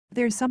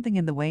There's something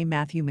in the way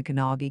Matthew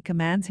McConaughey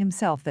commands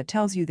himself that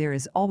tells you there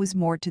is always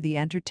more to the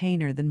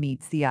entertainer than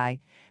meets the eye.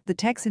 The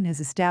Texan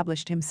has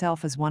established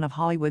himself as one of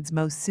Hollywood's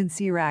most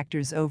sincere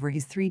actors over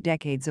his 3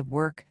 decades of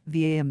work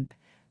via him.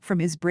 From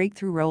his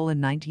breakthrough role in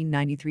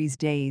 1993's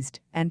Dazed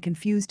and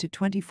Confused to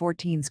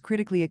 2014's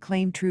critically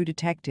acclaimed True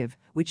Detective,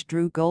 which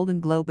drew Golden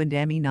Globe and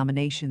Emmy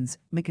nominations,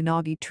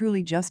 McConaughey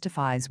truly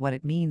justifies what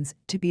it means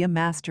to be a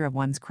master of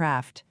one's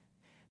craft.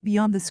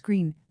 Beyond the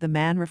screen, the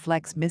man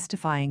reflects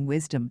mystifying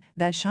wisdom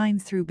that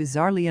shines through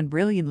bizarrely and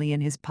brilliantly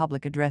in his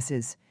public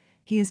addresses.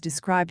 He has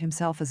described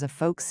himself as a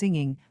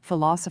folk-singing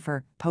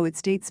philosopher,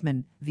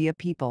 poet-statesman, via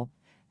people.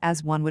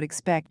 As one would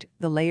expect,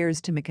 the layers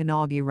to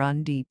McConaughey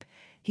run deep.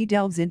 He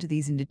delves into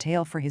these in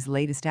detail for his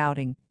latest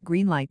outing,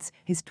 Greenlights,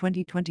 his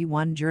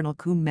 2021 journal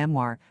cum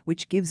memoir,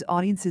 which gives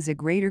audiences a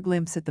greater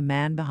glimpse at the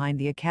man behind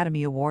the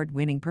Academy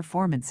Award-winning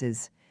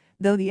performances.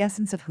 Though the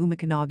essence of who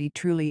McConaughey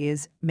truly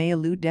is may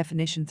elude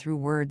definition through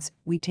words,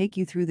 we take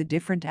you through the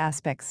different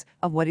aspects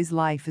of what his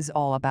life is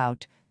all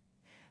about.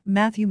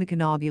 Matthew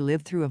McConaughey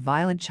lived through a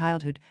violent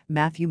childhood.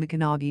 Matthew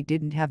McConaughey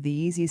didn't have the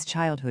easiest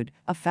childhood,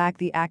 a fact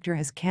the actor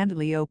has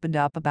candidly opened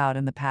up about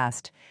in the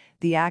past.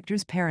 The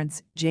actor's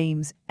parents,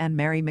 James and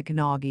Mary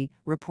McConaughey,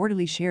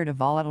 reportedly shared a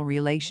volatile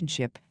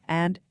relationship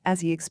and,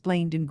 as he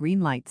explained in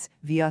Greenlights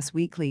via Us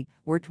Weekly,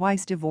 were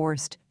twice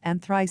divorced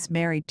and thrice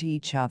married to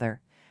each other.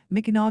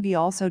 McConaughey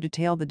also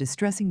detailed the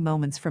distressing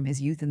moments from his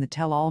youth in the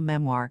tell-all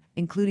memoir,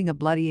 including a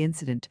bloody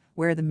incident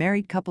where the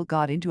married couple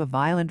got into a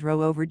violent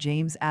row over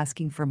James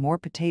asking for more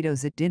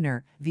potatoes at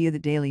dinner, via the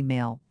Daily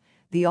Mail.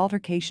 The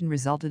altercation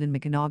resulted in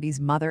McConaughey's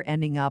mother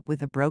ending up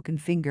with a broken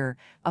finger,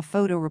 a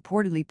photo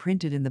reportedly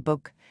printed in the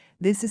book.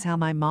 "This is how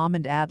my mom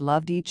and dad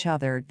loved each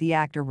other," the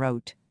actor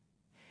wrote.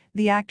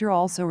 The actor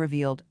also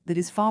revealed that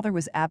his father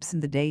was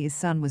absent the day his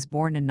son was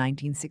born in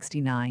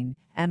 1969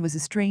 and was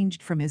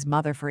estranged from his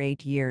mother for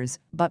 8 years,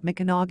 but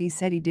McConaughey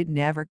said he did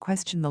never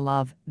question the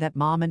love that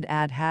mom and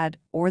dad had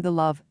or the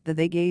love that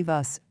they gave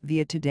us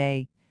via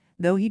Today.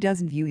 Though he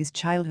doesn't view his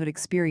childhood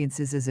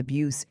experiences as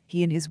abuse,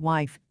 he and his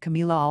wife,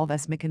 Camila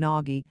Alves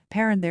McConaughey,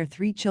 parent their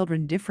 3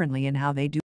 children differently in how they do